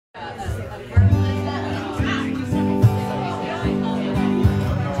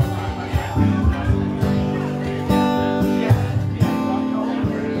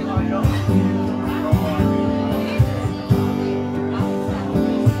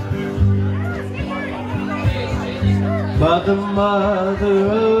Mother, Mother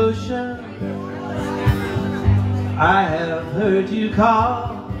Ocean, I have heard you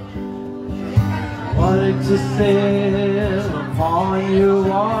call, wanted to sail upon your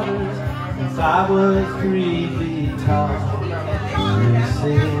waters since I was 3 feet tall. You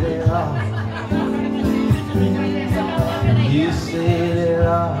said it all, you said it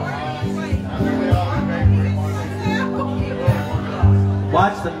all.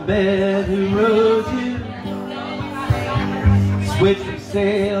 Watch the man who rode you switch from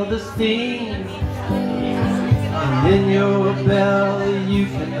sail to steam, and in your belly you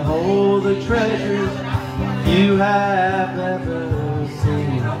can hold the treasures you have never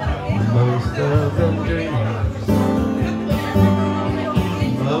seen. Most of them dreams,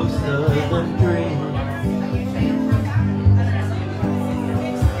 most of them dreams.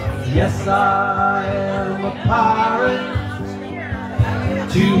 Yes, I am a pirate,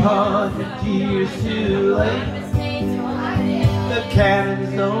 200 years too late. The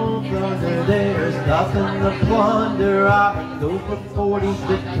cannons don't thunder, there's nothing to plunder. I would go for 40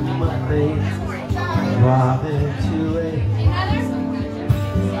 victim of fate. Robbing too late,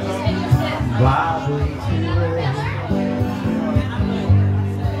 robbing too late.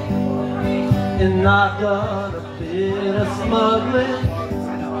 And I've done a bit of smuggling,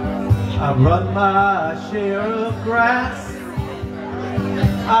 I've run my share of grass.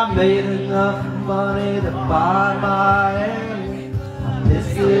 I made enough money to buy my air. I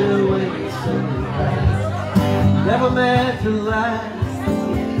pissed it away so fast. Never meant to last,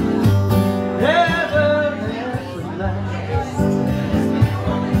 never meant to last.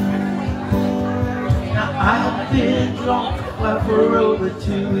 Now I've been drunk for over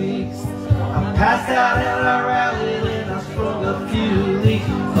 2 weeks. I passed out and I rallied and I sprung a few leaks.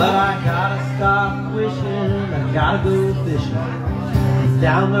 But I gotta stop wishing, I gotta go fishing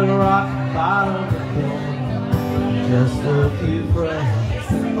down the rock bottom of the pit. Just a few friends.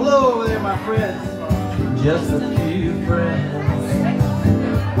 Hello over there, my friends. Just a few friends.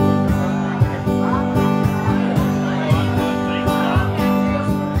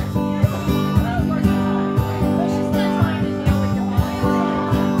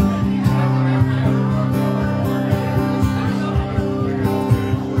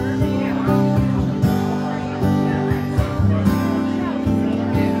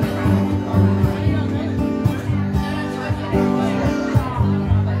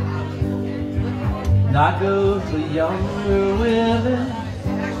 I go for younger women,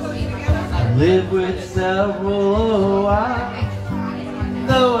 I live with several a while.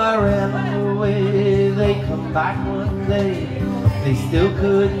 Though I ran away, they come back one day. They still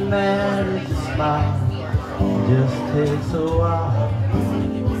couldn't manage to smile. It just takes a while.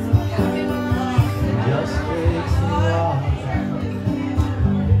 It just takes a while.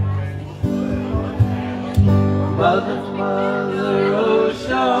 Mother, Mother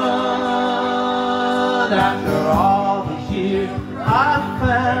Ocean, after all these years I've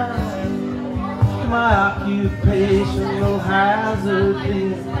found my occupational hazard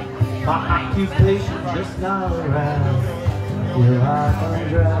is my occupation just not around. Feel like I'm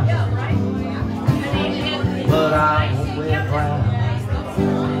drowning, but I won't wear brown.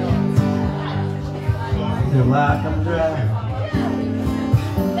 Feel like I'm drowning,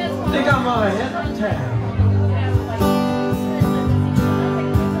 think I'm gonna head uptown.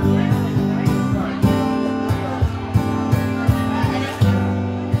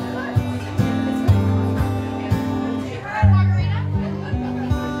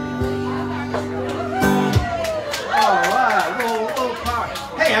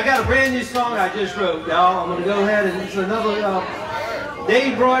 I got a brand new song I just wrote, y'all. I'm going to go ahead and it's another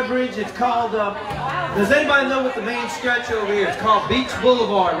Dave Broadbridge. It's called, does anybody know what the main stretch over here? It's called Beach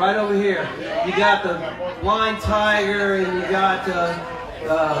Boulevard, right over here. You got the Blind Tiger, and you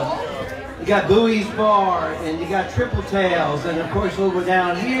got Bowie's Bar, and you got Triple Tails, and of course over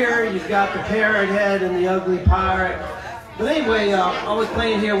down here you've got the Parrot Head and the Ugly Pirate. But anyway, I was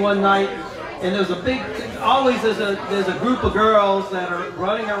playing here one night, and there's a big, always there's a group of girls that are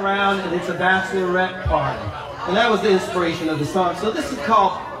running around, and it's a bachelorette party. And that was the inspiration of the song. So this is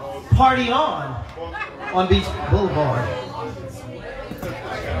called Party On Beach Boulevard.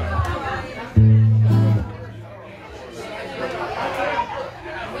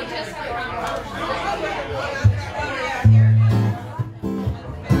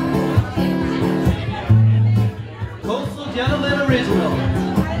 Coastal Gentleman Original.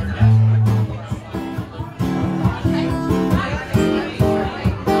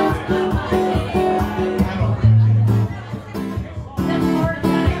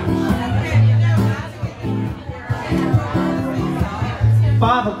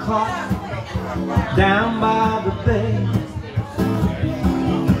 5 o'clock down by the bay.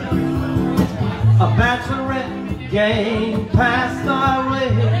 gang passed our way.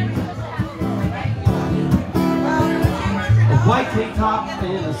 A white tank top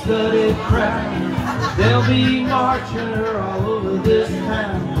and a studded crown. They'll be marching her all over this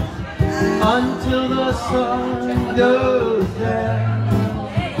town until the sun goes down.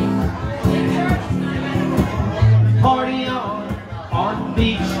 Party on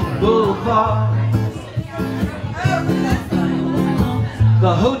Beach Boulevard.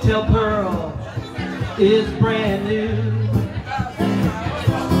 The Hotel Pearl is brand new.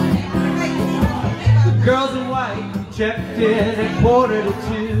 The girls in white checked in at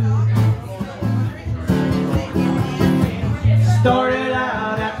 1:45. Started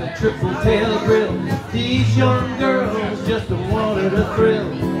out at the Triple Tail Grill. These young girls just wanted a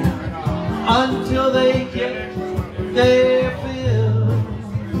thrill until they get their fill.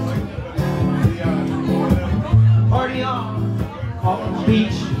 Party on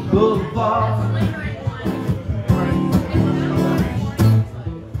Beach Boulevard.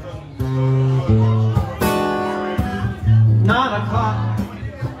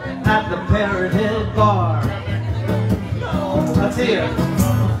 At the Parrot Head bar. Let's hear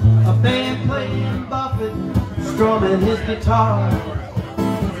a band playing Buffett, strumming his guitar.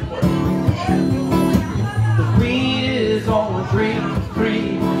 The queen is on drink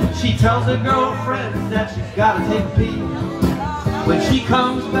free. She tells her girlfriend that she's got to take a pee. When she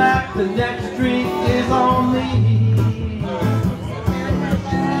comes back, the next drink is on me.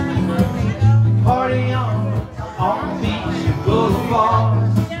 Party on Beach Boulevard.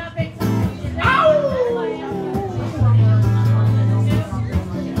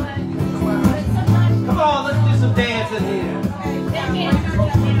 Come on, let's do some dancing here.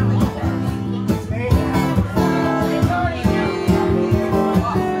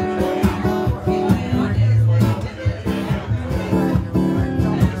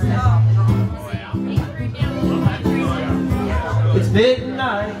 It's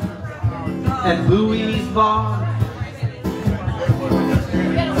midnight at Bowie's bar.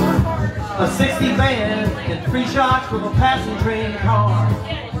 A 60 band and 3 shots from a passing train car.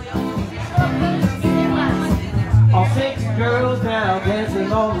 All 6 girls now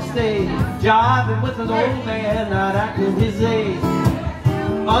dancing on the stage, jiving with an old man not acting his age,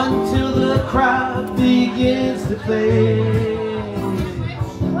 until the crowd begins to fade.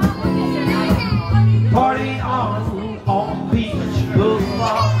 Party on Beach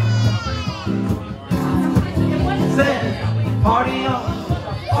Boulevard. Say, party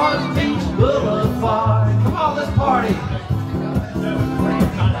on Beach Boulevard. Come on, let's party.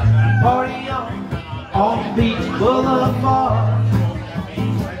 Party on Beach Boulevard.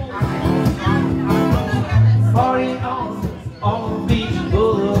 Party on Beach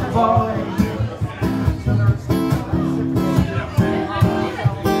Boulevard.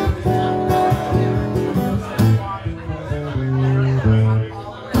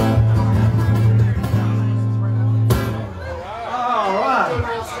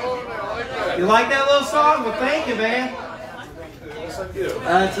 You like that little song? Well, thank you, man.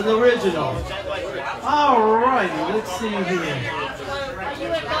 It's an original. All righty, let's see here.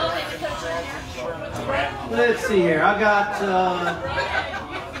 Let's see here. I got.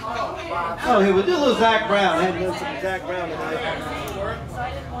 Oh, here we'll do a little Zach Brown. I haven't done some Zach Brown tonight.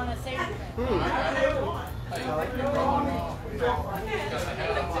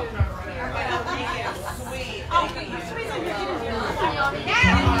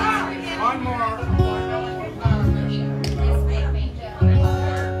 One more.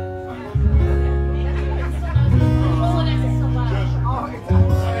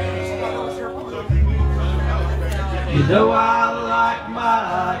 You know I like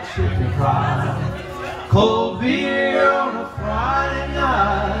my chicken fried, cold beer on a Friday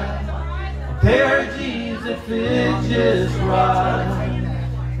night, a pair of jeans that fit just right,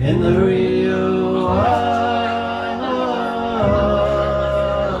 and the Rio.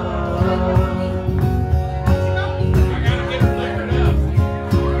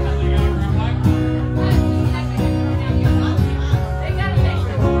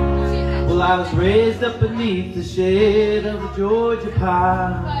 I was raised up beneath the shade of the Georgia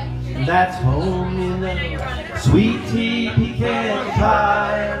pine, and that's home, you know. Sweet tea, pecan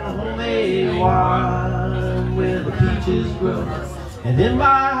pie, and the homemade wine where the peaches grow. And in my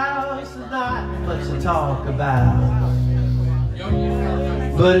house there's not much to talk about,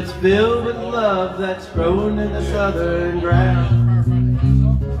 but it's filled with love that's grown in the southern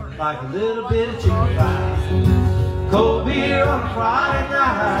ground, like a little bit of chicken pie, cold beer on a Friday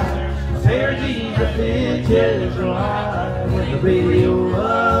night, pair of jeans that fit just right, with the radio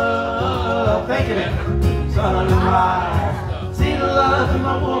up. Thank you, man. Sunrise, see the love in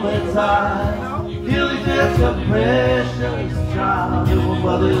my woman's eyes. feeling just a precious child of a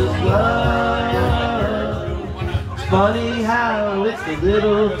mother's love. It's funny how it's the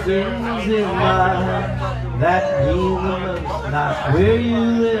little things in life that mean the most. Not where you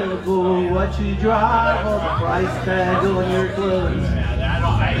live or what you drive or the price tag on your clothes.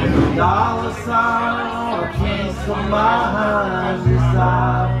 The dollar sign or a piece of mind is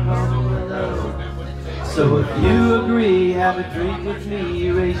I've come to know. So if you agree, have a drink with me,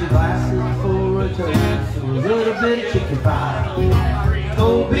 raise your glasses for a toast to a little bit of chicken pie,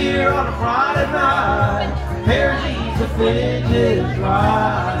 cold beer on a Friday night, pair of jeans that fitted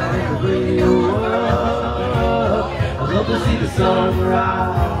right, and the radio up. I love to see the sun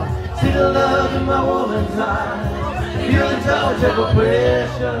rise, see the love in my woman's eyes, feel the touch of a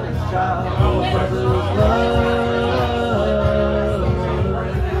precious child of a mother's love.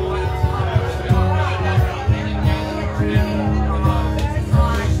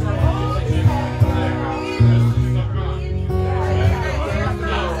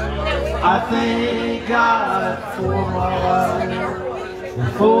 I thank God for my life,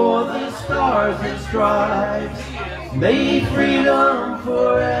 and for the stars and stripes. May freedom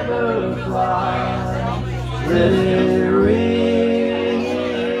forever fly. Let it ring,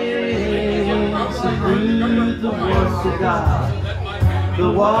 salute the ones that died,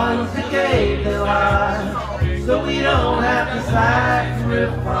 the ones that gave their lives, so we don't have to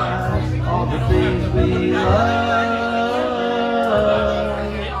sacrifice all the things we love.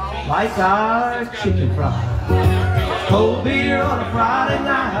 Like our chicken fries, cold beer on a Friday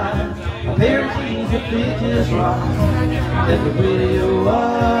night, a pair of jeans that fit just right, and the radio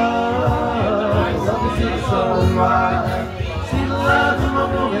up. Love to see the sunrise, see the love in my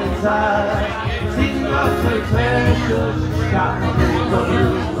woman's eyes, see the love so precious, got my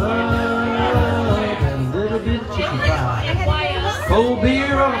mother's love, and a little bit of chicken fries, cold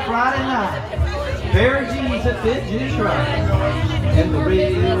beer on a Friday night, a pair of jeans that fit just right, and the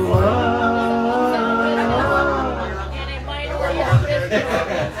radio up.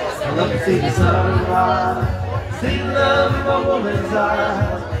 I love to see the sunrise, see the love in my woman's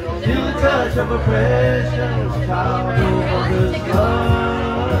eyes, feel the touch of a precious child of mother's love.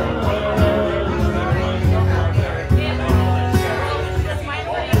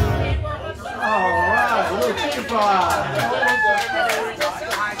 All right, a little chicken fry.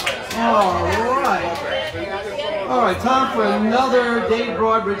 All right, time for another Dave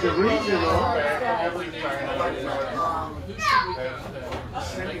Broadbridge original.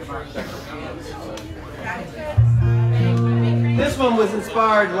 This one was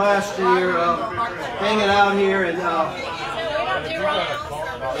inspired last year, hanging out here and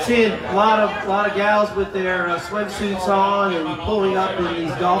seeing a lot of gals with their swimsuits on and pulling up in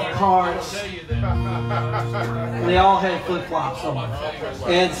these golf carts. And they all had flip-flops on.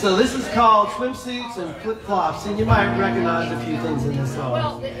 And so this is called Swimsuits and Flip-Flops, and you might recognize a few things in this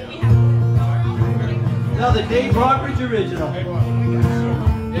song. Another Dave Broadbridge original.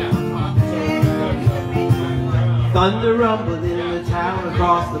 Thunder rumbling in the town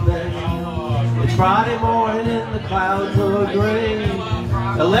across the bay. It's Friday morning and the clouds are gray.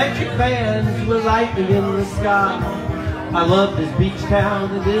 Electric bands were lightning in the sky. I love this beach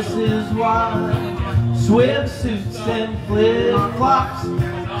town and this is why. Swimsuits and flip-flops,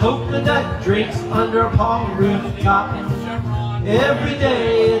 coconut drinks under a palm rooftop. Every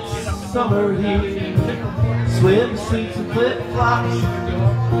day it's summer here. Swimsuits and flip-flops.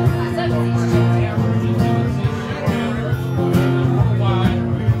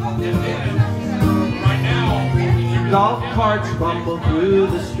 Golf carts rumble through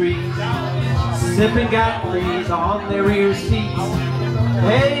the streets, sipping Gatleys on their rear seats.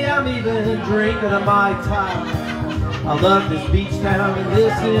 Hey, I'm even drinking a Mai Tai. I love this beach town and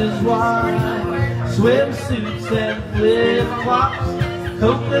this is why. Swimsuits and flip-flops,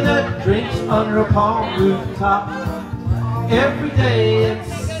 coconut drinks under a palm rooftop. Every day it's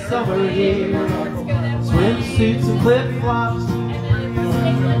summer here. Swimsuits and flip-flops.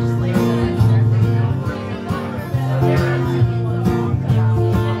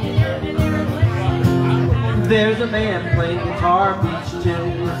 There's a man playing guitar beach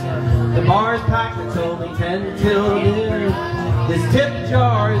tunes. The bar's packed, it's only 10 till noon. His tip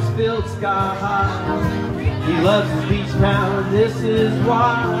jar is filled sky high. He loves his beach town and this is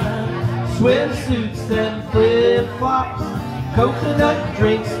why. Swimsuits and flip-flops, coconut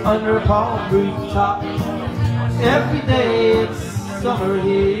drinks under a palm rooftop. Every day it's summer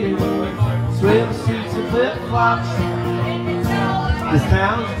here. Swimsuits and flip-flops. This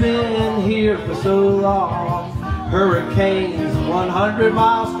town's been here for so long. Hurricanes 100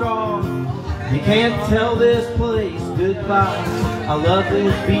 miles strong. You can't tell this place goodbye. I love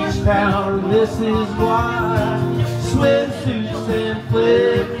this beach town, and this is why. Swimsuits and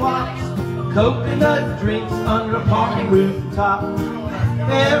flip-flops, coconut drinks under a party rooftop.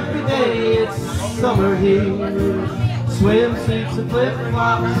 Every day it's summer here. Swimsuits and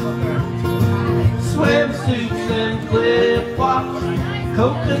flip-flops, swimsuits and flip-flops,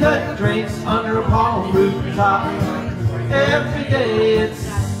 coconut drinks under a palm rooftop. Every day it's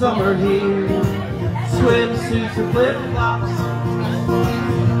summer here. Swimsuits and flip-flops,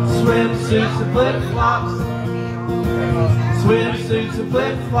 swimsuits and flip-flops, swimsuits and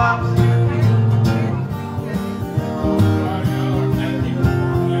flip-flops.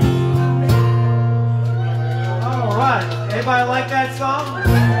 All right, anybody like that song?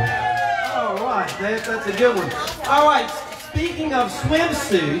 All right, that's a good one. All right, speaking of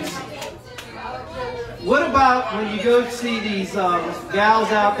swimsuits, what about when you go see these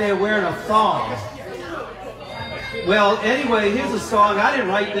gals out there wearing a thong? Well, anyway, here's a song. I didn't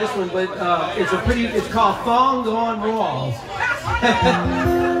write this one, but it's called Thong Gone Wrong.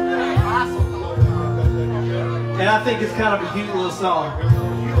 And I think it's kind of a cute little song.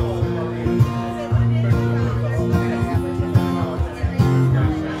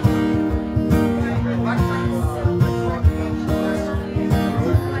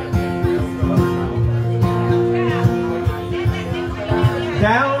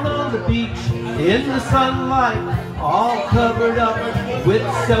 Down on the beach, in the sunlight, all covered up with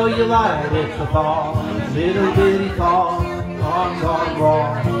cellulite. It's a thong, little bitty thong, thong gone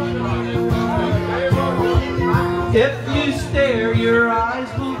wrong. If you stare, your eyes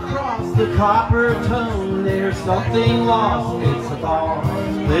will cross the copper tone. There's something lost. It's a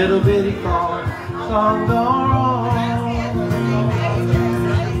thong, little bitty thong, thong gone wrong.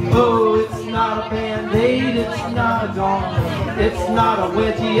 Oh, it's not a band-aid, it's not a gauze. It's not a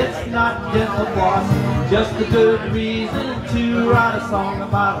wedgie, it's not dental floss. Just a good reason to write a song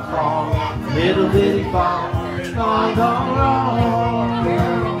about a thong, little bitty thong, thong gone wrong.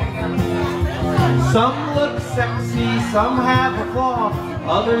 Some look sexy, some have a flaw.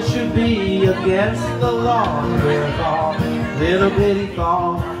 Others should be against the law. Wear a thong, little bitty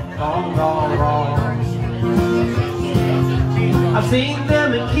thong, thong gone wrong. I've seen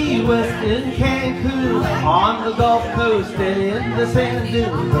them in Key West, in Cancun, on the Gulf Coast, and in the sand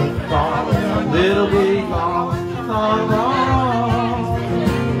dunes. Thong, little bitty thong, thong wrong.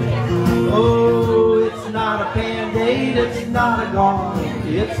 Oh, it's not a band-aid, it's not a gauze,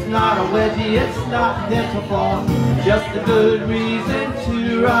 it's not a wedgie, it's not dental floss. Just a good reason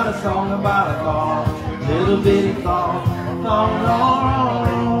to write a song about a thong, little bitty thong, thong wrong.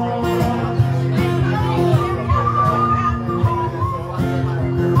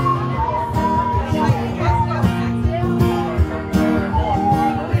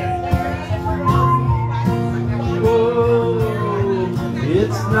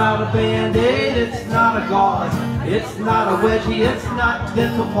 It's not a band-aid, it's not a gauze, it's not a wedgie, it's not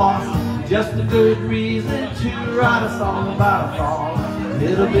dental floss. Just a good reason to write a song about a thong,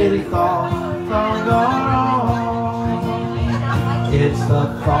 little bitty thong, thong gone wrong. It's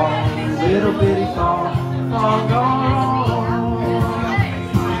a thong, little bitty thong, thong gone wrong.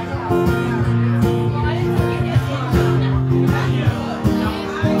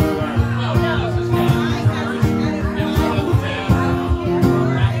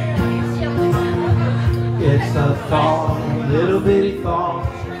 It's a thong, little bitty thong,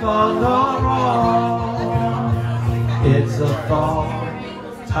 thong gone wrong. It's a thong,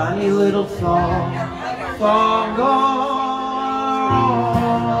 tiny little thong, thong gone wrong.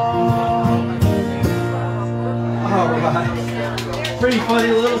 All right, pretty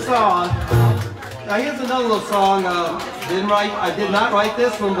funny little song. Now here's another little song. I did not write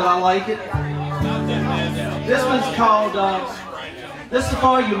this one, but I like it. This one's called. This is for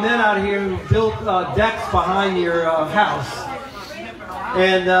all you men out here who built decks behind your house.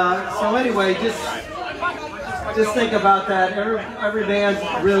 And so anyway, just think about that. Every man's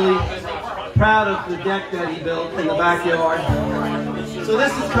really proud of the deck that he built in the backyard. So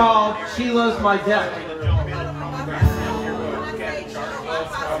this is called She Loves My Deck.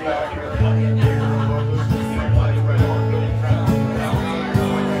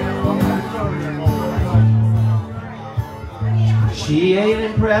 She ain't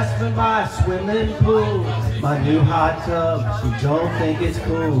impressed with my swimming pool, my new hot tub, she don't think it's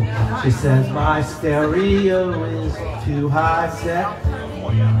cool. She says my stereo is too high set.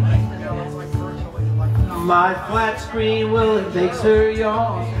 My flat screen, well, it makes her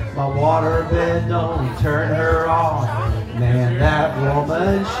yawn. My waterbed don't turn her on. Man, that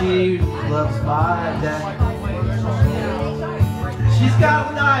woman, she loves my deck. She's got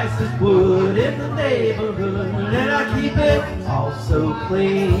the nicest wood in the neighborhood, and I keep it all so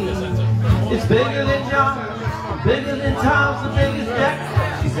clean. It's bigger than John, bigger than Tom's, the biggest deck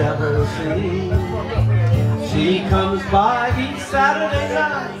she's ever seen. She comes by each Saturday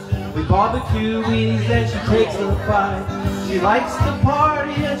night. We barbecue weenies and she takes a bite. She likes to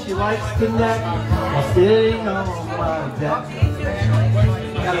party and she likes to neck while sitting on my deck.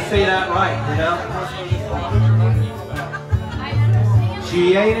 Gotta say that right, you know?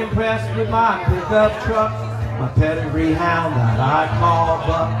 She ain't impressed with my pickup truck, my pedigree hound that I call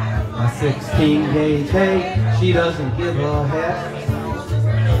Buck, my 16 gauge hay, she doesn't give a heck.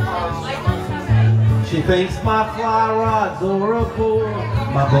 She thinks my fly rods are a bore,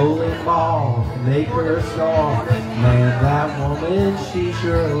 my bowling ball make her snore. Man, that woman, she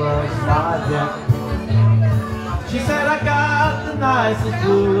sure loves my deck. She said I got the nicest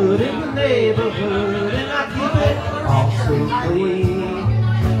wood in the neighborhood, and I keep it all so clean.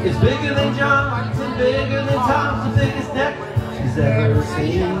 It's bigger than John's and bigger than Tom's, the biggest deck she's ever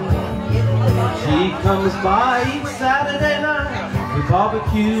seen. She comes by each Saturday night. We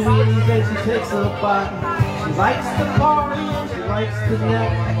barbecue weenies and she takes a bite. She likes to party and she likes to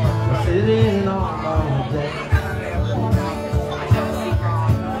neck while sitting on my deck.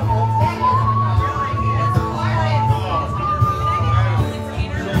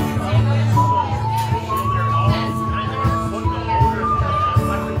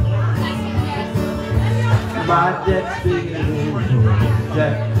 My deck's bigger than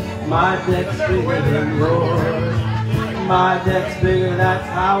yours. My deck's bigger than yours. My deck's bigger, that's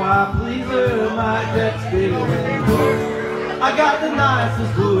how I please her. My deck's bigger than yours. I got the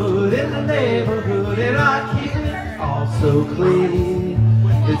nicest wood in the neighborhood, and I keep it all so clean.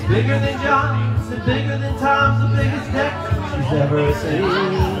 It's bigger than John's and bigger than Tom's, the biggest deck she's ever seen.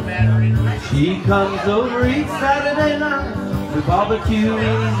 She comes over each Saturday night. We barbecue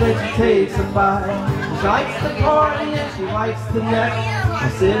weenies and she takes a bite. She likes to party and she likes to neck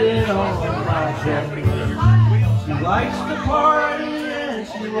while sitting on my deck. She likes to party and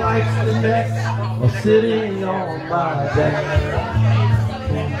she likes to neck while sitting on my deck.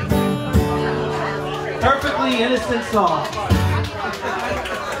 Perfectly innocent song.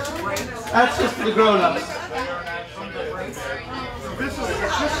 That's just for the grown-ups.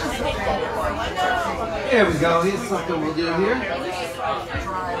 Here we go. Here's something we'll do here.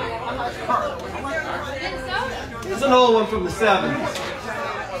 It's an old one from the 70s.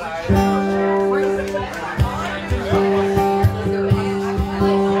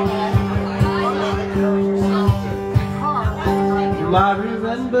 I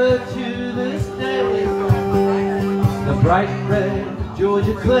remember to this day the bright red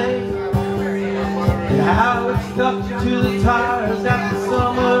Georgia clay and how it stuck to the tires after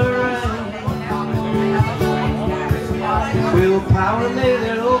summer rain. Willpower made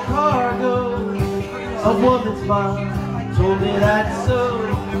an old cargo. A woman's mom told me that so.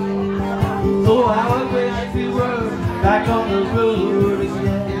 Oh, how I wish we were back on the road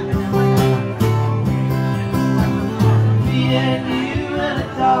again. Me and you and a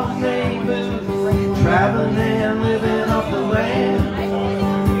dog named Boo, traveling and living off the land.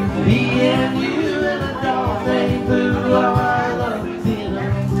 Me and you and a dog named Boo, oh, I love being a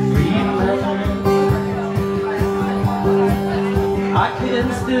free man. I can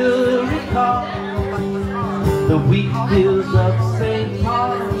still recall the wheat fields of St.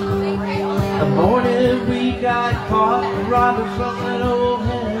 Paul, the morning we got caught robbing from an old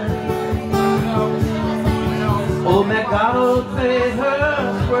hen. Old MacDonald paid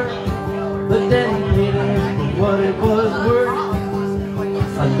her worth, but then he paid her for what it was worth.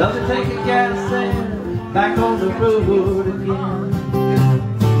 Another tank of gas and back on the road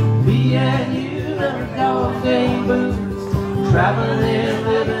again. Me and you and a dog named Boo, traveling and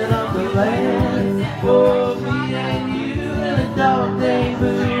living on the land. Oh, me and you and a dog named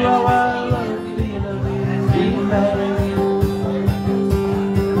Boo, oh, I love being a free man.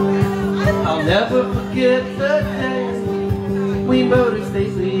 I'll never forget the day we motored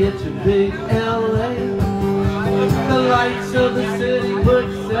safely into big L.A. The lights of the city were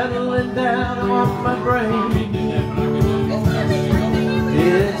settling down on my brain.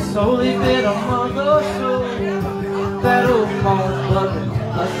 It's only been a month or so that old car's bugging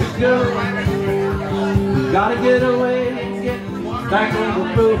us to go. We gotta get away and get back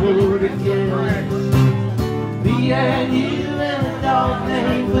on the road again. Me and you and a dog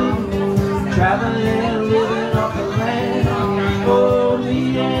named Boo, traveling and living off the land. Oh,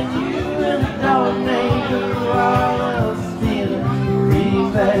 me and you and a dog named Boo, I love being a free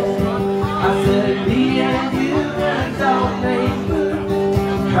man. I said me and you and a dog named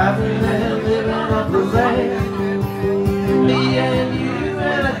Boo, traveling and living off the land. Me and you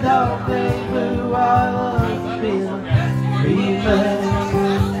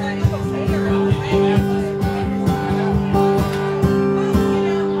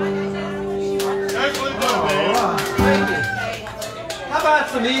try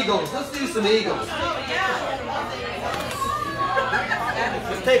some Eagles. Let's do some Eagles.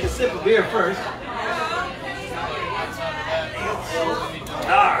 Let's take a sip of beer first.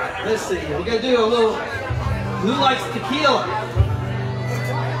 Alright, let's see. We're going to do a little, who likes tequila?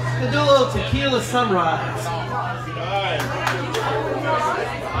 We're going to do a little tequila sunrise.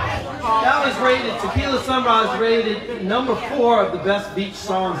 That was rated, Tequila Sunrise rated number 4 of the best beach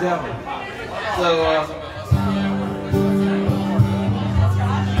songs ever. So,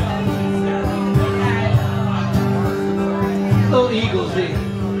 little Eagles here.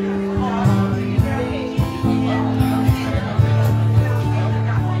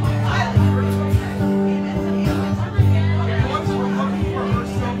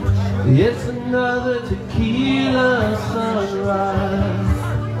 It's another tequila sunrise,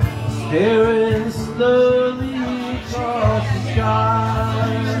 staring slowly across the sky.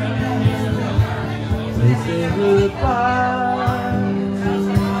 They say goodbye.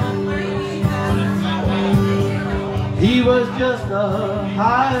 He was just a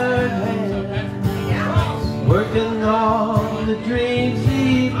hired hand, working on the dreams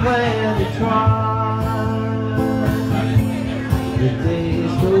he planned to try. The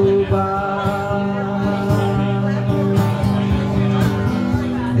days go by.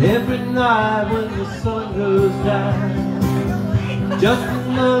 Every night when the sun goes down, just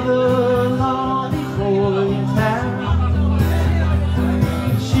another lonely boy in town.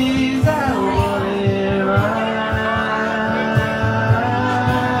 She's out running around.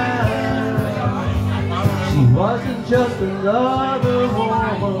 She wasn't just another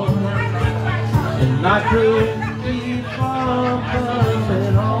woman, and I couldn't keep from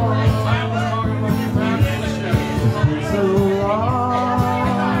coming on. It's been so long.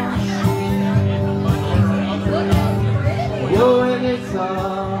 Oh, and it's a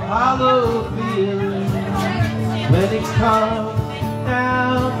hollow feeling when it comes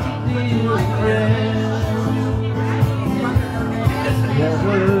down to being friends.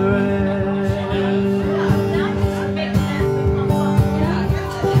 Never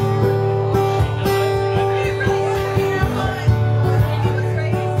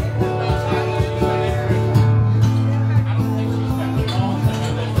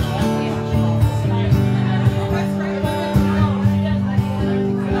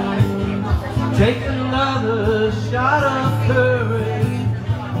take another shot of courage,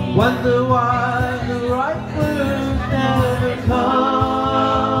 wonder why the right words never come.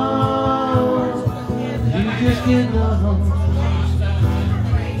 You just get numb.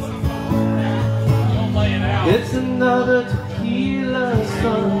 It's another tequila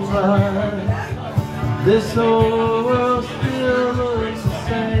sunrise. This whole world still looks the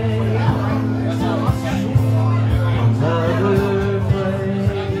same. Another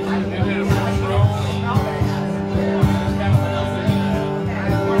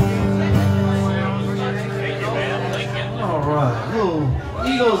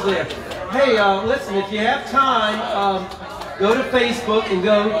Eagles there. Hey, listen, if you have time, go to Facebook and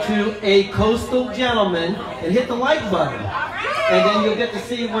go to A Coastal Gentleman and hit the like button. And then you'll get to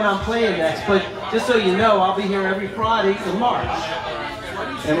see when I'm playing next. But just so you know, I'll be here every Friday in March.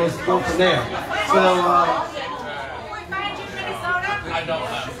 And we'll go from there. So,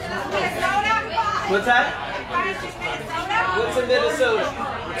 what's that? What's in Minnesota?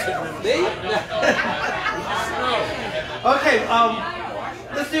 Me? Okay,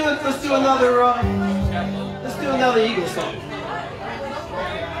 let's do another Eagle song.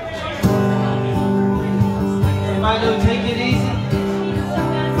 I know, take it easy.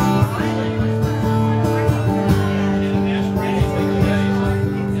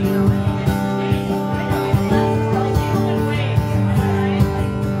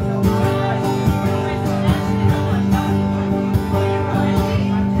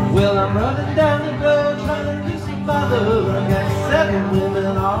 Well, I'm running down the road trying to do some mother. I got 7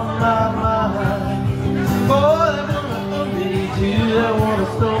 women on my mind. Boy, they wanna throw me too. They wanna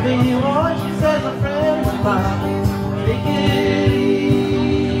throw me one. She says a friend of mine. Take it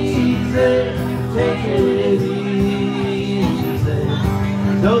easy, take it easy.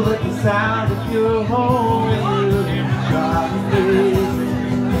 Don't let the sound of your home drive me crazy.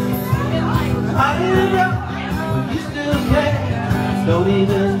 I didn't know, but you still care. Don't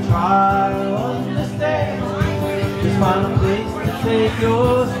even try to understand. Just find a place to take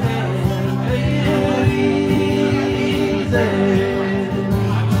your stand. Take it easy.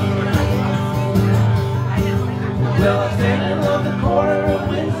 Well, I'm standing on the corner of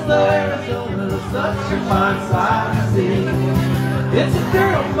Winslow, Arizona. Such a fine sight to see. It's a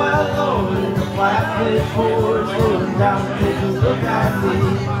girl, my Lord, in a flat-pitch Ford, slowing down to take a look at me.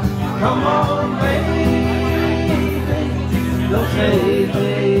 Come on, baby. Don't save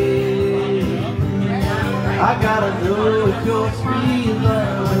me. I gotta know if your sweet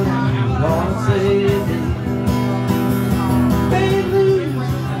love gonna save me. Baby, lose,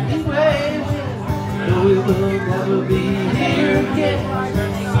 anyway, no, we will never be here again.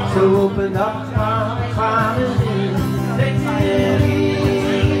 So open up, find it in, take it easy.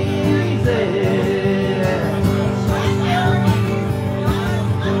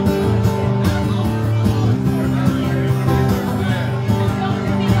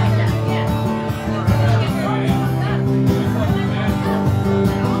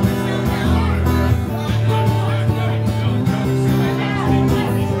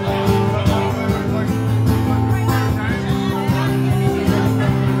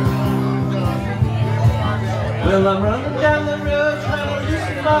 Well, I'm running down the road trying to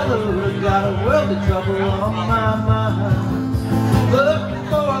loosen my load. Got a world of trouble on my mind. Looking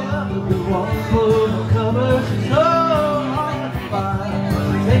for a love who won't pull the covers. So hard to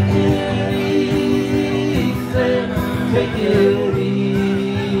find. Take it easy, take it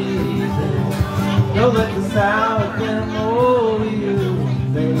easy. Don't let the sound of them over you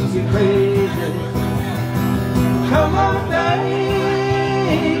make you crazy. Come on, baby,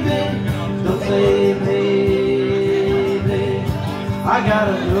 don't save me. I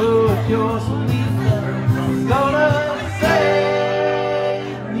gotta know if your sweet love is gonna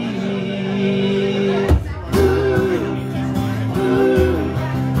save me. Ooh, ooh, ooh,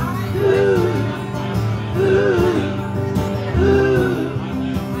 ooh, ooh,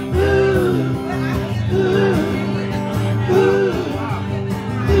 ooh, ooh, ooh.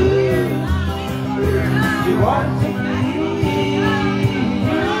 You want to take it easy.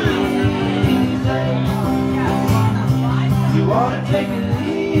 You want to take it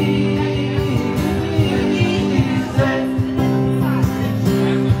easy.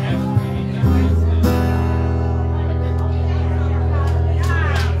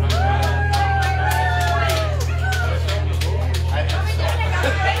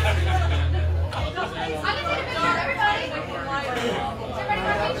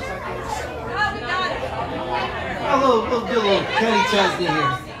 We'll do a little Kenny Chesney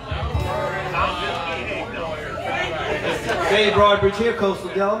here. Bay Broadbridge here, Coastal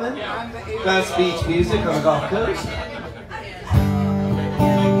Gentlemen. Best beach music on the Gulf Coast.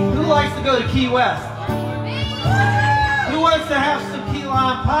 Who likes to go to Key West? Who wants to have some key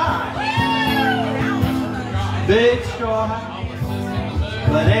lime pie? Big straw house,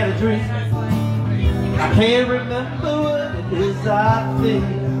 banana tree. I can't remember what it is I think.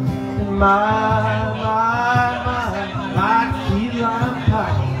 My key lime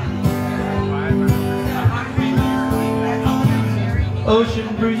pie. Ocean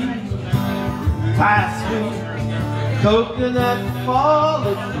breeze, tide swing, coconut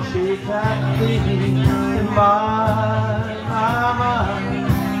falling to shake that thing. And my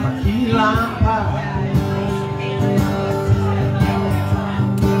key lime pie.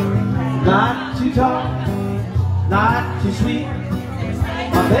 Not too tall, not too sweet.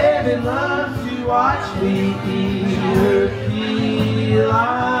 My baby loves to watch me eat her key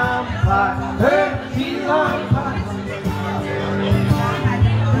lime pie, her key lime pie.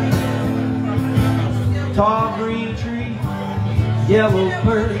 Tall green tree, yellow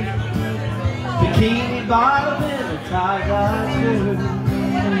bird, bikini bottom and a tie-dye shirt.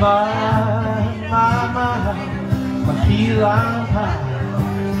 And my key lime pie.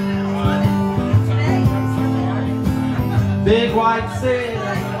 Big white sail,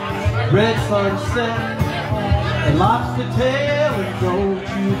 red sunset, and lobster tail, and don't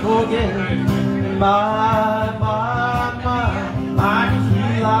you forget my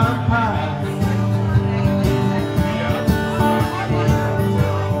key lime pie.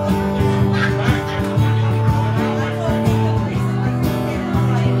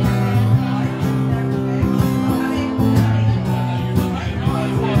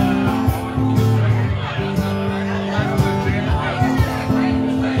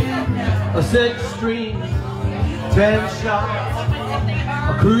 A 6 string, 10 shots,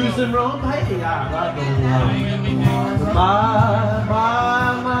 a cruising rum, hey, I like it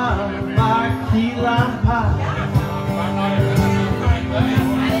my key lime pie.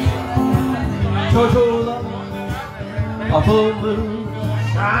 Tortola, a full moon,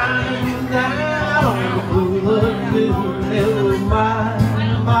 shining down on the blue lagoon. Oh,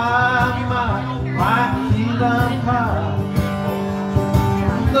 my key lime pie.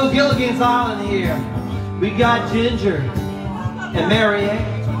 Little Gilligan's Island here. We got Ginger and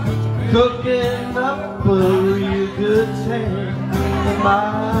Marianne cooking up a real good tan. And my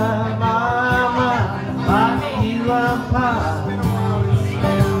key lime pie.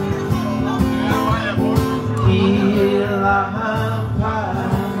 Key lime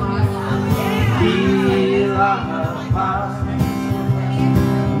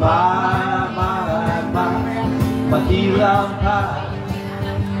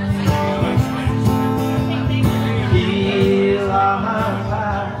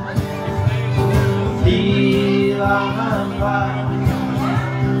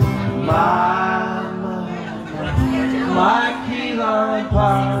my key lime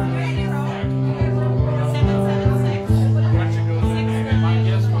pie.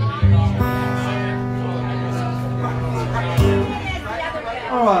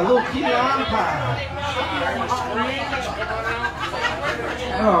 All right, little key lime pie.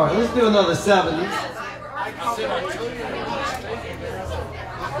 All right, let's do another 70s.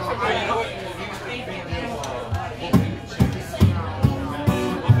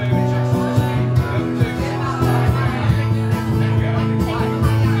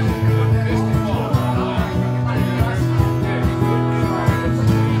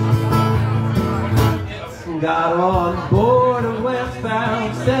 Got on board a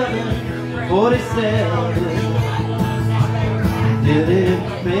westbound 747.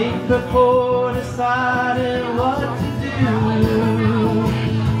 Didn't think before deciding what to do.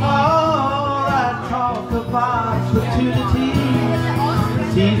 All that talk about was to the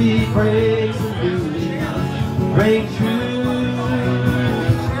TV breaks and blues rang true,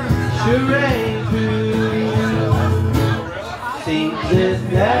 sure rang true. Seems it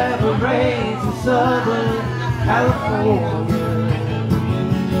never rains in Southern California.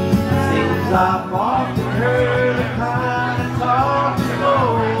 Seems I've often heard a kind of talk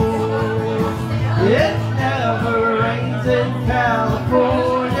before. It never rains in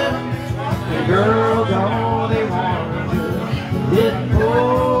California. The girls, all they want it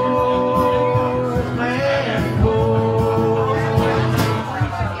pours, man, pours.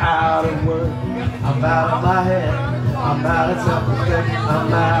 Out of work, I'm out of my head. I'm out of self-respect,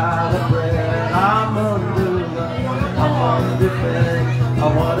 I'm out of breath, I'm underfed, I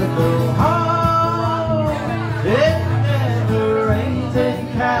wanna go home. It never rains in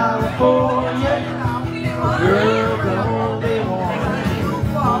California. Girl, don't they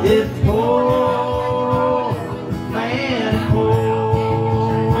want it pours, man,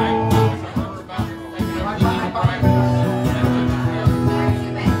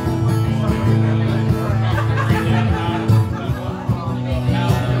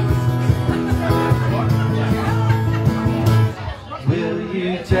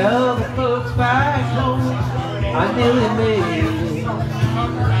 tell the folks back home I nearly made it.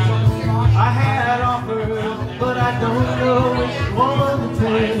 I had offers, but I don't know which one to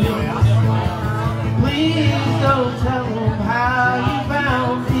take. Please don't tell them how you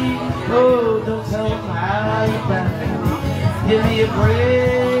found me. Oh, don't tell them how you found me. Give me a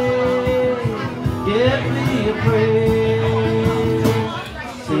break, give me a break.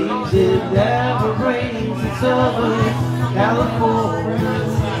 Seems it never rains in Southern California.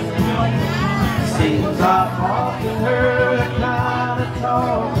 Seems I've often heard a kind of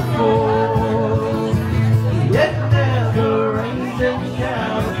talk before. It never rains in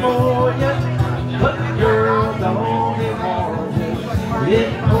California, but the girls don't they want it. It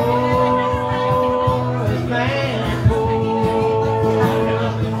pours, man,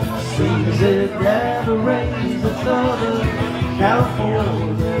 pours. Seems it never rains in Southern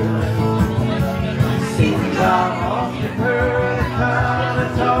California. Seems I've often heard a kind of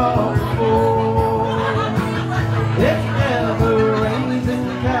talk before. It never rains in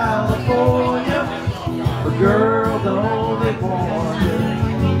California, but girls only want it.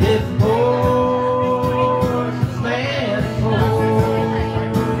 It pours, man,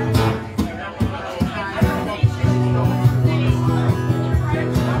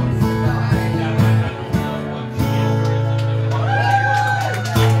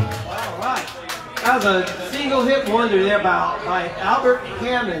 All right, that was a single-hit wonder there by Albert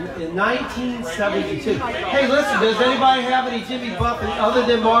Hammond in 1972. Hey, listen, does anybody have any Jimmy Buffett other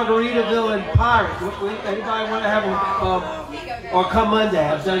than Margaritaville and Pirate? Anybody want to have them, or Come Monday?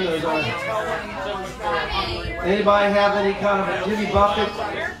 I've done those already. Anybody have any kind of a Jimmy Buffett?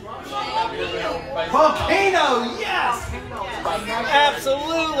 Volcano, yes!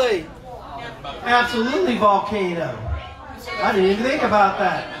 Absolutely! Absolutely Volcano. I didn't even think about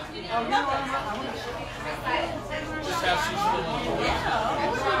that.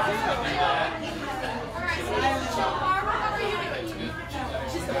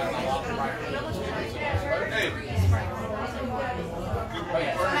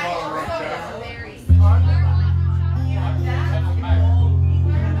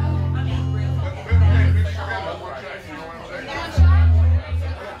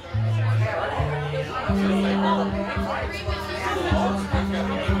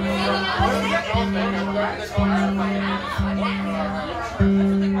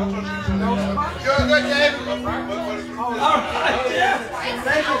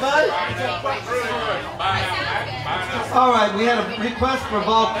 Thank you, bud. All right, we had a request for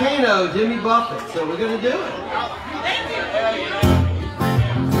Volcano, Jimmy Buffett, so we're going to do it. Thank you.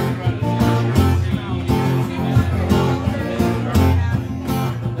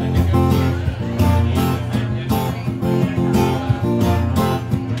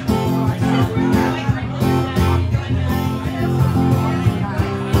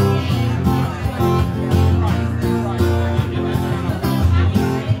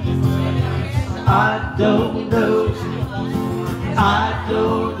 I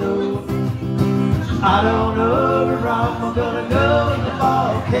don't know. I don't know where I'm gonna go in the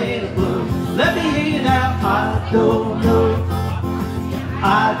volcano blues. Let me hear you now. I don't know. I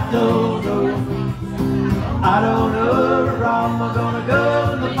don't know. I don't know where I'm gonna go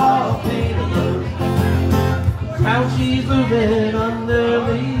in the volcano blues. How she's moving under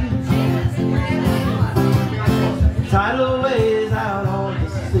leaves, tidal waves out on the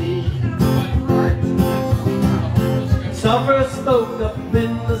sea. Sulfur smoke up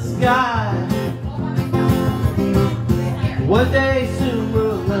in the sky. One day soon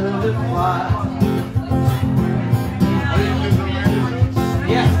we'll learn to fly.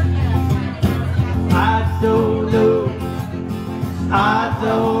 Yeah. I don't know. I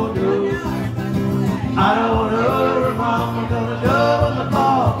don't know. I don't know where I'm gonna go in the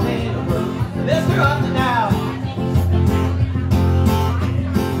volcano blues. Let's go up and down.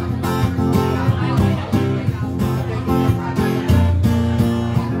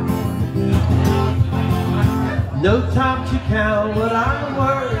 No time to count what I'm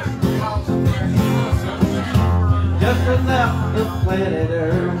worth. Just left the planet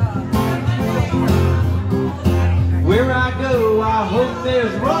Earth. Where I go, I hope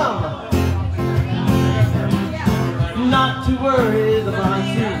there's rum. Not to worry, the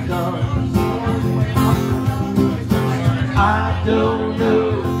monsoon comes. I don't know.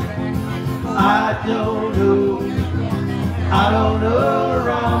 I don't know. I don't know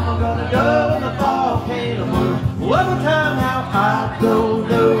where I'm gonna go in the volcano blues. One more time now. I don't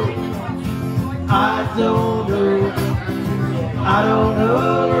know. I don't know. I don't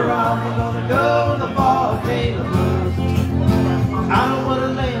know where I'm gonna go in the volcano blues. I don't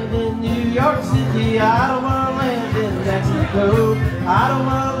wanna land in New York City. I don't wanna land in Mexico. I don't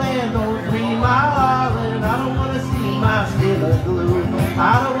wanna land on 3 Mile Island. I don't wanna see my skin aglow.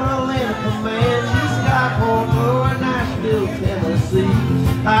 I don't wanna land in Comanche, Skyport, or Nashville, Tennessee.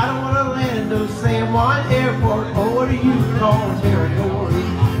 I don't wanna land in no San Juan Airport or the Yukon Territory.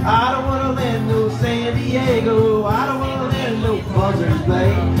 I don't wanna land in no San Diego. I don't wanna land in no Buzzards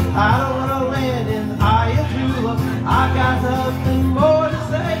Bay. I don't wanna land in Ayatollah. I got nothing more to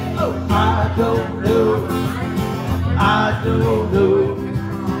say. Oh, I don't know. I don't know.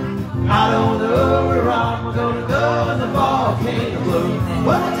 I don't know where I'm gonna go in the volcano blues.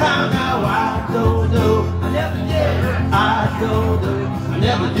 One more time now. I don't know. I never did. I don't know. I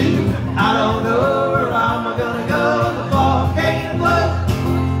never do. I don't know where I'm gonna go in the volcano blues.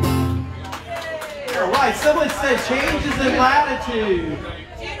 All right, someone said changes in latitude.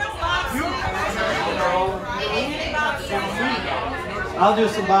 I'll do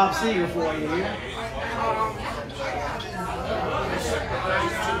some Bob Seger for you here.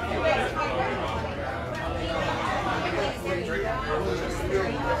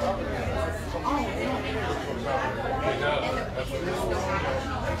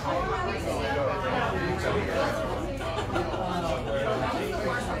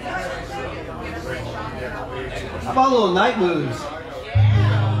 How about a little night moves?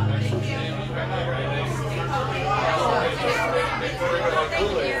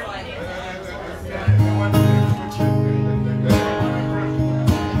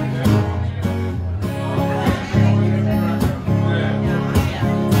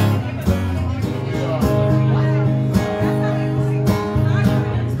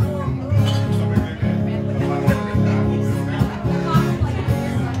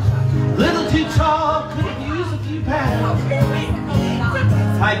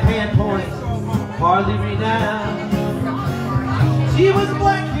 Tight pant points, hardly renowned. She was a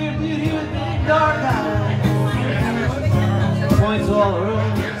black-haired beauty with big dark eyes. Points all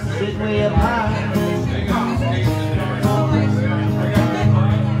around, sitting way up high.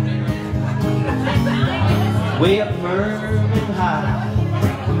 Way up Mervyn High.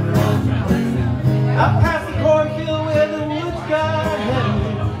 Up past the cornfield where the woods got heavy.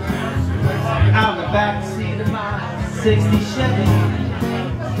 Out in the back seat of my 60 Chevy.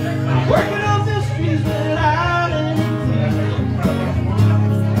 Working on the streets without anything.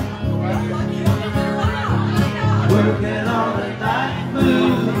 Working on the night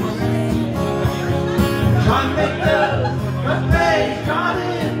blues. Trying to make the front page, trying to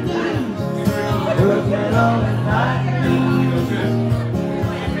induce. Working on the night blues.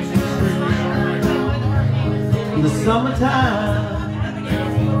 In the summertime.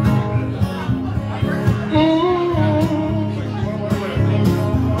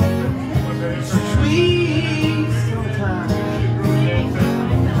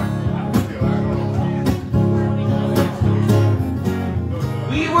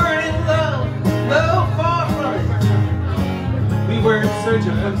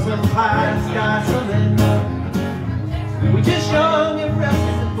 Searching for some high sky sunset. We just young and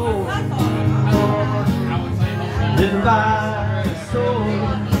restless and bold, living by the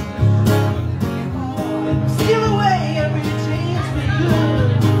sword, and steal away every chance we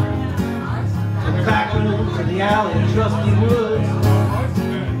could, from the back rooms of the alley and trusty woods.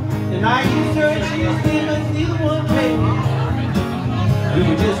 And I used her and she used me, but neither one paid me. We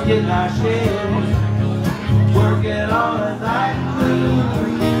were just getting our shares, working on a night blue,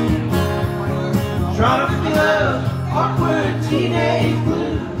 trying to feel up awkward teenage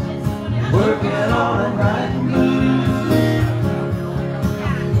blues, working on a night blues.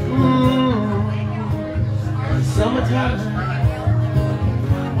 Summertime.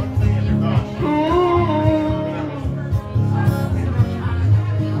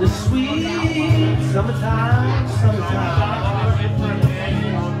 The sweet summertime, summertime.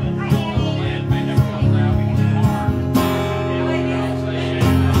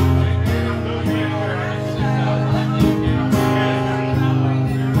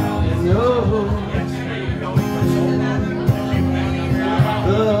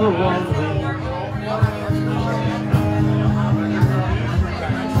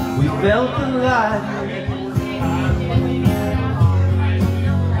 Felt alive,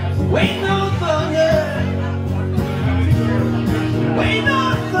 waiting on thunder, waiting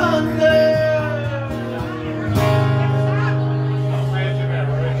on thunder.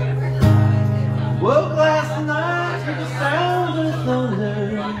 Woke last night to the sound of thunder.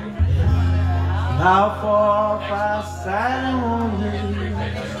 How far off I sat and wondered.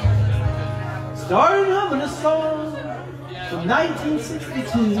 Started humming a song from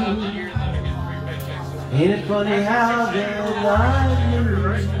 1962. Ain't it funny how they lie to you?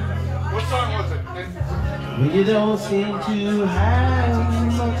 What song was it? When you don't seem to have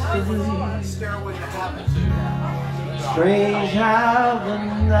much to do. Strange how the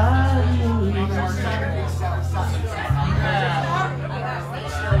night moves.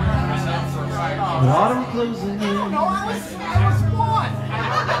 When autumn closing in. No, I was one.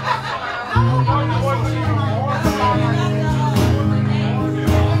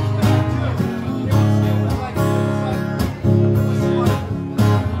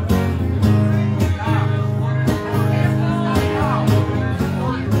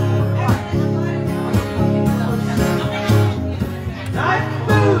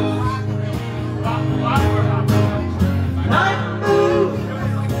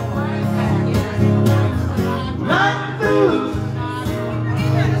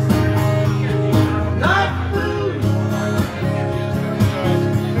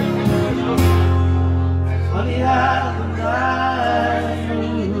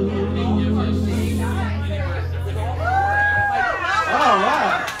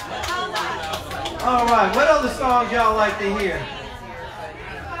 What other songs y'all like to hear?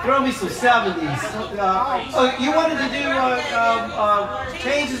 Throw me some 70s. Oh, you wanted to do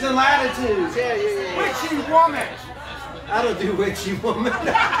Changes in Latitudes. Yeah. Witchy Woman. I don't do Witchy Woman.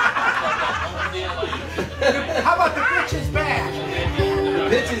 How about The Bitch Is Back? The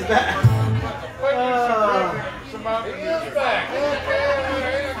Bitch Is Back.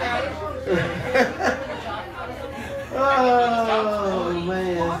 Oh,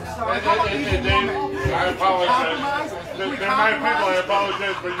 man. I apologize. There might be people I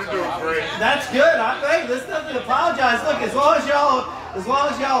apologize, but you're doing great. That's good. Hey, there's nothing to apologize. Look, as long as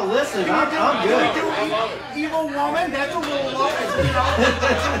y'all listen, I'm good. Evil Woman, that's a little low. That's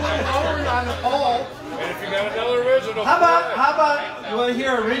a little lower on the pole. And if you got another original, how about you want to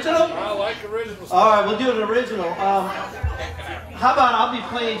hear original? I like originals. All right, we'll do an original. How about I'll be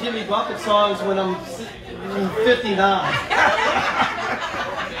playing Jimmy Buffett songs when I'm 59.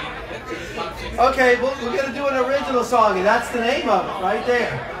 Okay, we're going to do an original song, and that's the name of it, right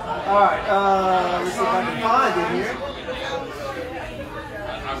there. All right, let's see if I can find it here.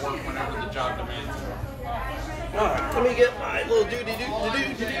 I work whenever the job demands it. All right, let me get my little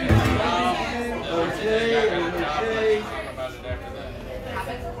do-do-do-do-do-do. Okay.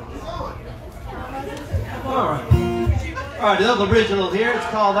 All right, the original here. It's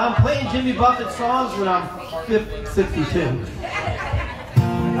called I'm Playing Jimmy Buffett Songs When I'm 62.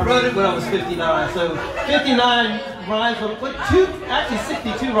 I wrote it when I was 59, so 59 rhymes with actually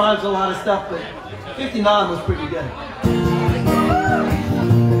 62 rhymes a lot of stuff, but 59 was pretty good.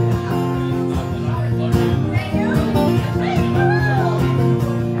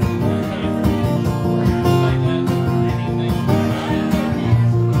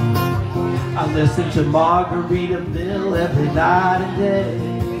 I listen to Margaritaville every night and day.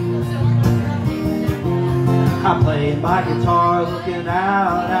 I play my guitar looking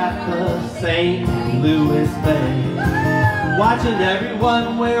out at the St. Louis Bay, watching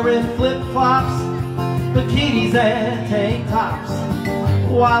everyone wearing flip-flops bikinis and tank tops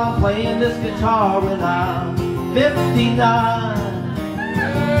while I'm playing this guitar when I'm 59.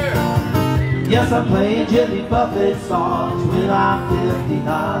 Yes, I'm playing Jimmy Buffett songs when I'm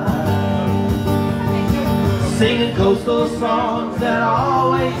 59. Singing coastal songs that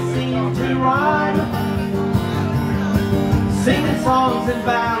always seem to rhyme. Singing songs and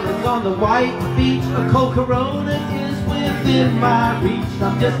ballads on the white beach. A cold Corona is within my reach.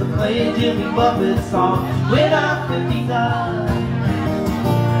 I'm just playing Jimmy Buffett songs when I'm 59.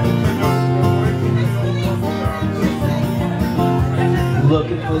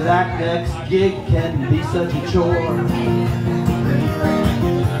 Looking for that next gig can be such a chore.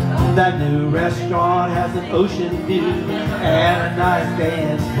 That new restaurant has an ocean view and a nice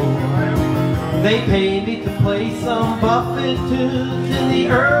dance floor. They pay me to play some Buffett tunes in the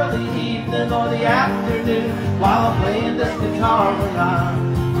early evening or the afternoon while I'm playing this guitar when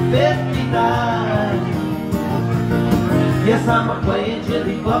I'm 59. Yes, I'm playing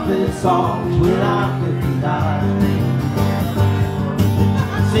Jimmy Buffett songs when I'm 59.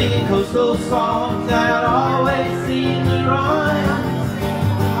 Singing coastal songs that always seem to rhyme.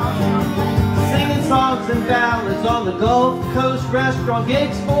 Singing songs and ballads on the Gulf Coast restaurant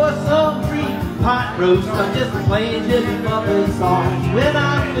gigs for some free pot roast. I'm just playing Jimmy Buffett songs when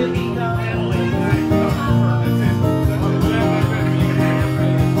I'm 59.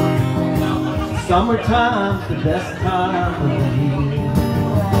 Summertime's the best time of the year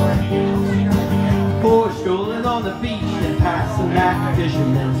for strolling on the beach and passing that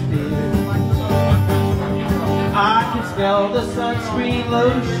fisherman's beer. I can smell the sunscreen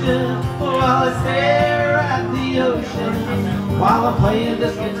lotion while I stare at the ocean while I'm playing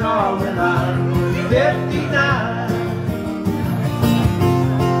this guitar when I'm 59.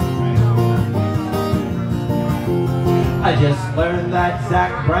 I just learned that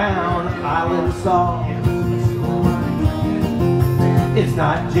Zac Brown Island song. It's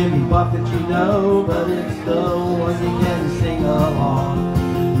not Jimmy Buffett, you know, but it's the one you can sing along.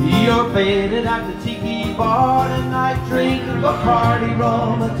 You're faded at the tiki bar tonight, drinking Bacardi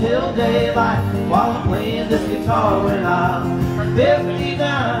rum until daylight while I'm playing this guitar when I'm 59.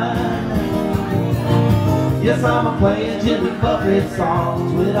 Yes, I'm playing Jimmy Buffett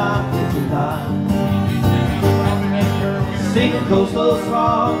songs when I'm 59. Singing coastal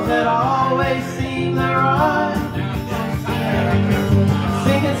songs that always seem to rhyme.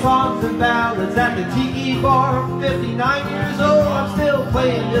 Singing songs and ballads at the tiki bar. 59 years old, I'm still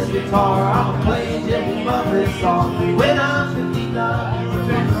playing this guitar. I'm playing Jimmy Buffett songs when I'm 59.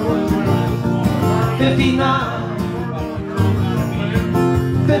 59.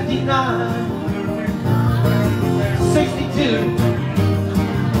 59. 62.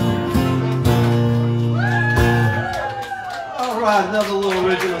 All right, another little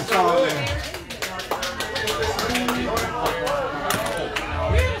original song there.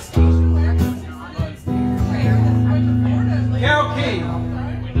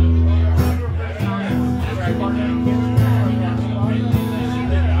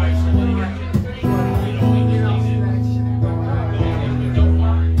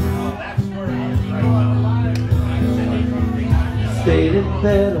 Stayed in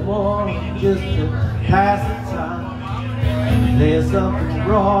bed a while just to pass the time. There's something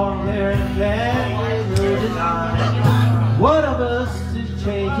wrong there and can't deny. One of us is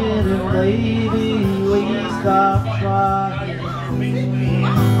changing and maybe we stop trying.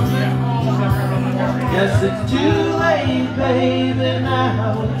 Yes, it's too late, baby,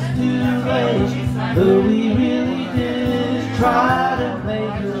 now it's too late. But we really did try to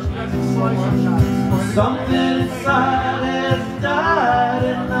make it. Something inside has died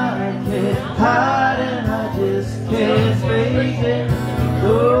and I can't hide and I just can't fake it.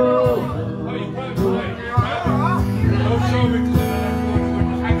 Oh,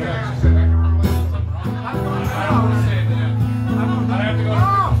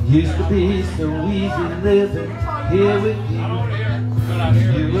 used to be so easy living here with you.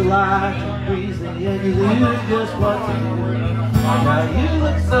 You were like a breeze and you knew just what to do. Now you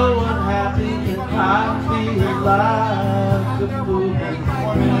look so unhappy and I feel like a fool.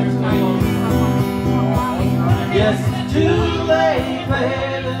 Yes, it's too late,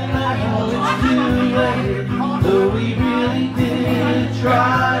 baby, now it's too late. Though we really did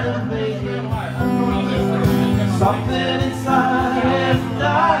try to make it. Something inside has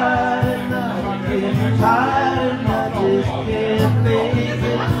died and I get tired and I just can't face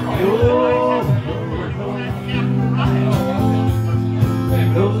it. Oh,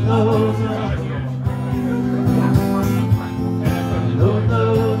 no, no, no. No, no,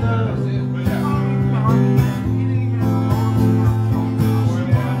 no.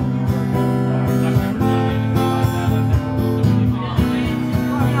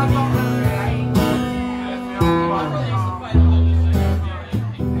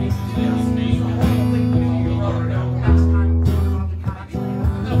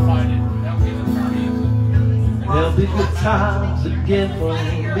 times again for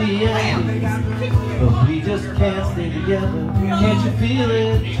me and you, but we just can't stay together. Can't you feel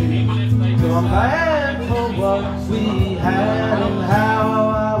it too? So I'm glad for what we had and how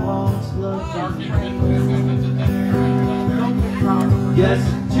I once loved you. Yes,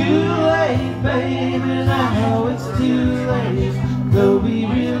 it's too late, baby, now it's too late. Though we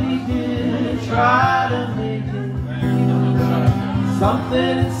really did try to make it,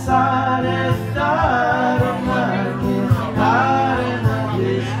 something inside has died, and I can't hide, and I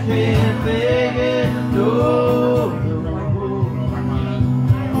just can't fake it. No,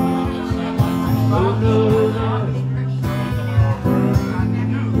 no, no,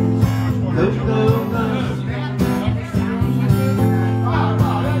 no, no, no, no, no.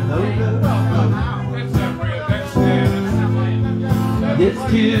 It's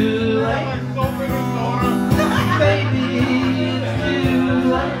too late, baby, it's too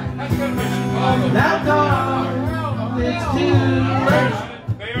late. Now darling, it's too late.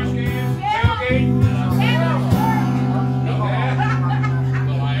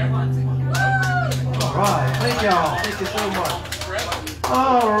 Alright, thank y'all. Thank you so much.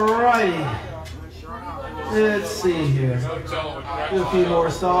 Alrighty. Let's see here. Do a few more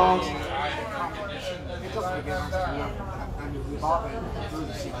songs.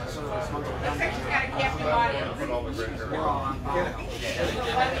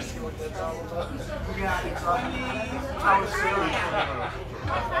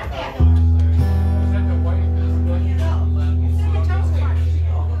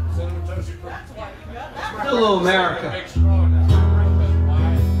 Hello, America.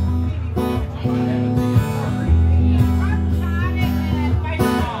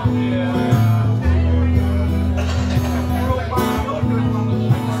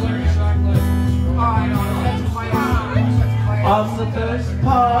 On the first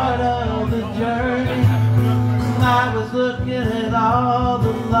part of the journey, I was looking at all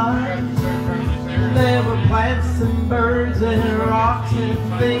the lines. There were plants and birds and rocks and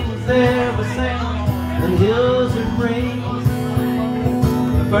things. There were sand and hills and rings.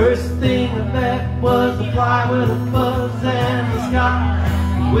 The first thing I met was a fly with a buzz and the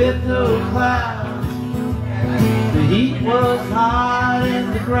sky with no clouds. The heat was hot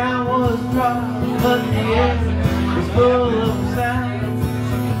and the ground was dry, but the air was full of sound.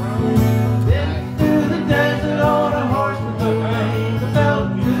 Then through the desert on a horse with no reins, it felt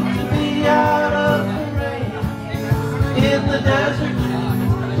good to be out of the rain. In the desert,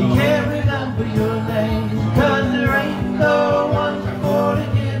 you can't remember your name, 'cause there ain't no one for to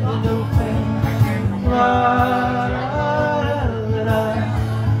give you no pain. La da da da da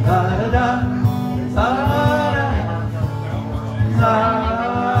da da da da.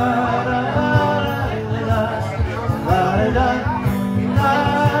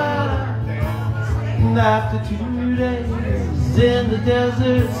 After 2 days in the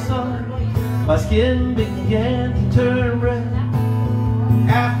desert sun, my skin began to turn red.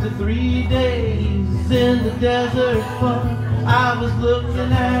 After 3 days in the desert fun, I was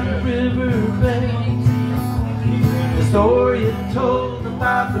looking at a riverbed. The story it told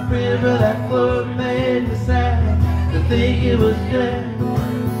about the river that flowed made me sad to think it was dead.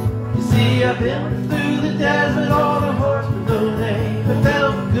 You see, I've been through the desert on a horse with no name. It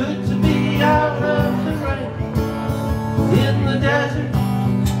felt good to be out of the rain. In the desert,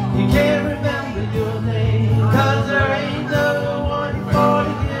 you can't remember your name, 'cause there ain't no one for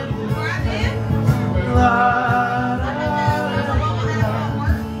to give you a name. La da da da da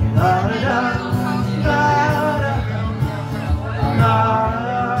da da da.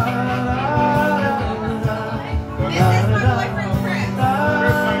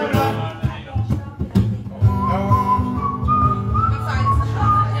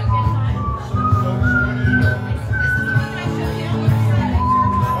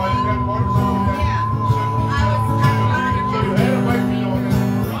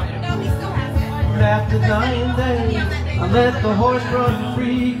 After 9 days, I let the horse run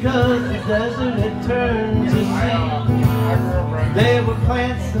free, 'cause the desert had turned to sea. There were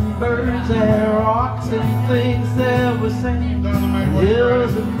plants and birds and rocks and things. There was sand and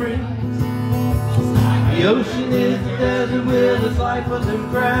hills and breeze. The ocean is the desert with its life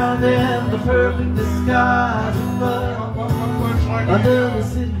underground and the perfect disguise above. Under the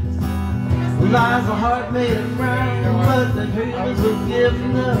cities lies a heart made of brown, but the dreamers will give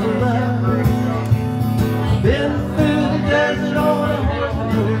no love. Been through the desert on a horse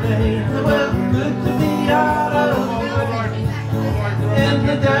with no name. It was good to be out of the rain. In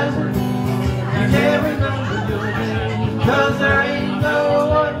the desert, you can't remember your name, 'cause there ain't no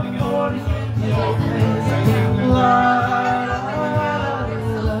one for to give you no pain. La da da da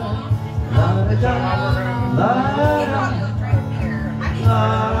da da da da.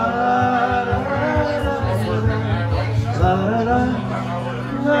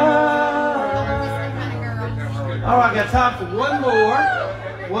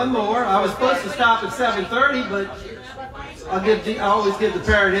 one more. I was supposed to stop at 7:30, but I always give the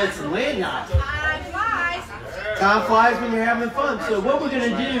Parrot Head some land yachts. Time flies when you're having fun. So what we're going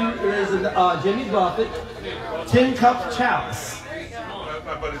to do is Jimmy Buffett tin cup chalice.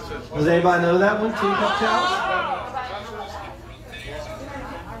 Does anybody know that one? Tin cup chalice?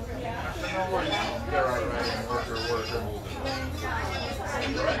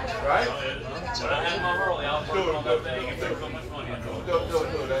 Right?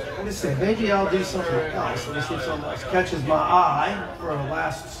 Let me see. Maybe I'll do something else. Let me see if something else catches my eye for our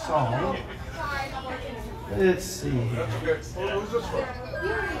last song. Let's see. That's okay. Who's this for?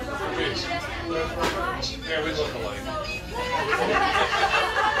 Yeah, we look alike.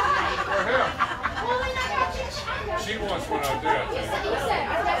 For him. She wants one out there, I think.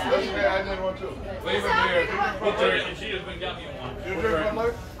 That's okay, I did one too. Leave him here. And she has been got me one. You drink one,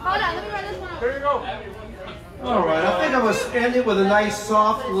 Luke? Hold on, let me run this one up. Here you go. All right, I think I'm going to end it with a nice,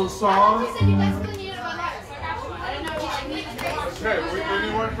 soft little song. You said you desperately needed one there, so I got one. I didn't know if you needed it. Okay, we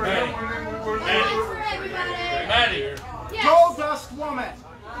need one for him. Thanks for everybody. Maddie. Yes. Gold Dust Woman.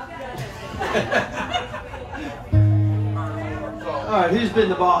 All right, who's been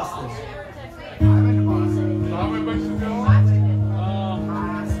to Boston? How many bucks is it?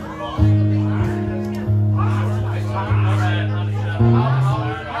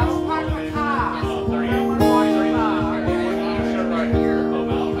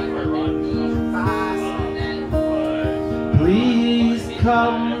 Please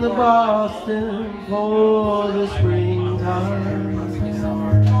come to Boston for the springtime.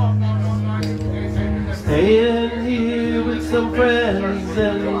 Staying here with some friends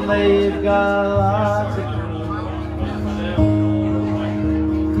and they've got lots of fun.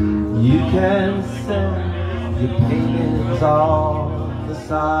 You can send your paintings off the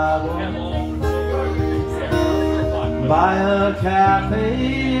sidewalk by a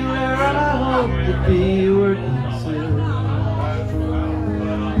cafe where I hope to be working soon.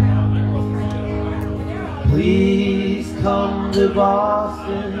 Please come to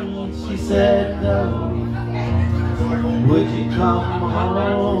Boston, she said no. Would you come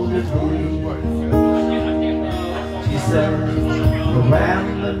home with me? She said, a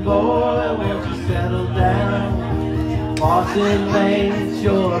rambling boy, won't you settle down? Boston ain't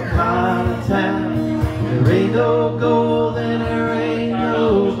your kind of town. There ain't no gold and there ain't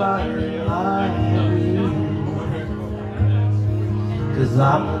nobody like you. 'Cause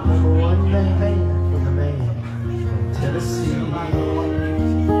I'm the number one man from the man from Tennessee.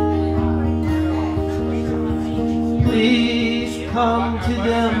 Please come to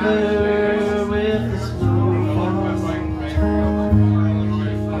Denver with the snowfall.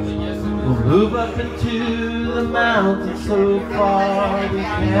 We'll move up into the mountains so far we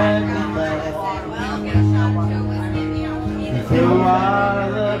can't be back. And for a while I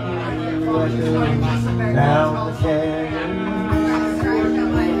love you, I go down the canyon.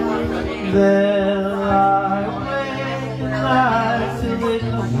 Then I wait and lie till it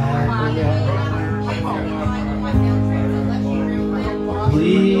comes back again.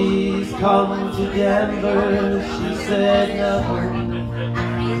 Please come to Denver, she said no.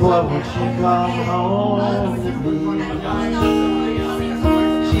 Boy, won't you come home to me?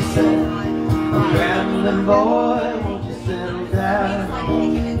 She said, a rambling boy, won't you settle down?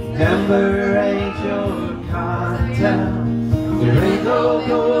 Denver ain't your kind of town. There ain't no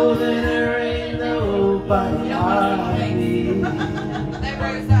gold and there ain't nobody like me.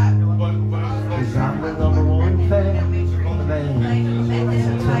 'Cause I'm the number one fan on the man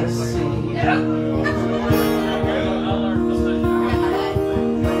in Tennessee.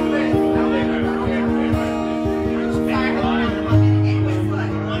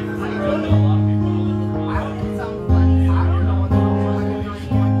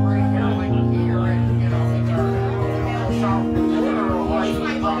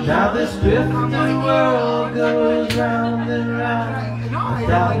 Now this drifting world goes round and round. I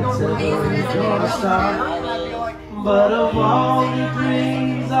doubt it's ever gonna stop. But of all the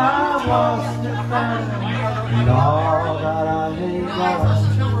dreams I've lost and found, and all that I ain't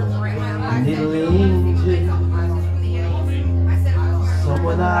lost, I need to lean to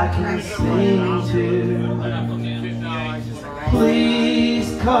someone I can sing to. Please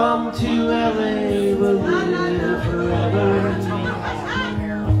come to LA, we'll live forever.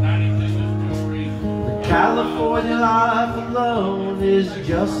 California life alone is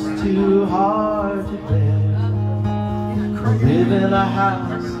just too hard to bear. I live in a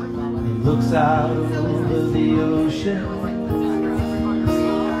house that looks out over the ocean,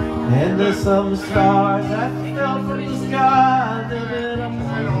 and there's some stars that fell from the sky living up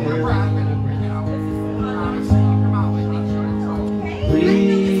on here.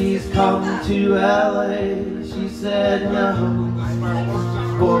 Please to LA? She said no.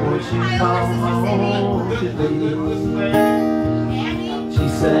 Boy, would you come home to me? She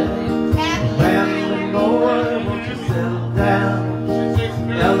said, Marilyn, boy, won't you settle down?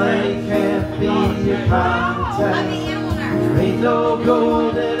 LA can't be your kind of town. There ain't no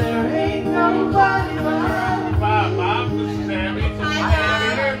gold and there ain't nobody around.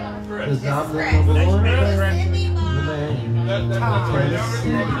 Cause I'm the number one man. I'm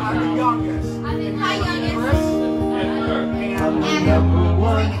youngest. Hi, youngest. I'm the number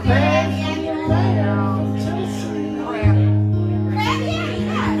one fan.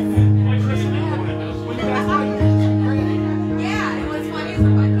 Yeah, it was funny for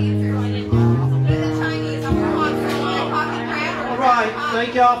my cancer. The Chinese, I'm from Alright, thank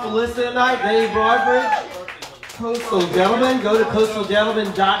y'all for listening tonight. Dave Broadbridge, Coastal Gentleman. Go to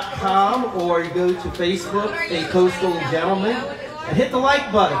coastalgentleman.com or go to Facebook, A Coastal Gentleman, and hit the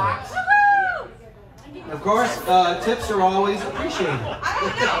like button. Of course, tips are always appreciated. I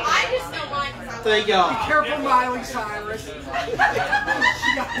don't know, I just don't mind because I Thank y'all. Be careful, Miley Cyrus. She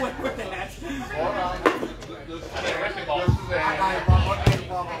got away with that.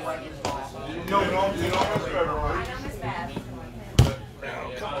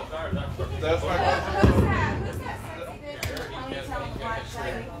 That's my Who's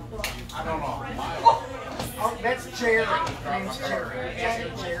that? I don't know. Oh, that's Jerry. Her name's Jerry.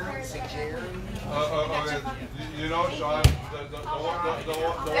 Jerry. Say Jerry. Okay. You know, Sean, the one.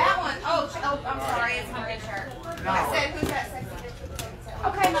 That one. Oh, I'm sorry. It's my shirt.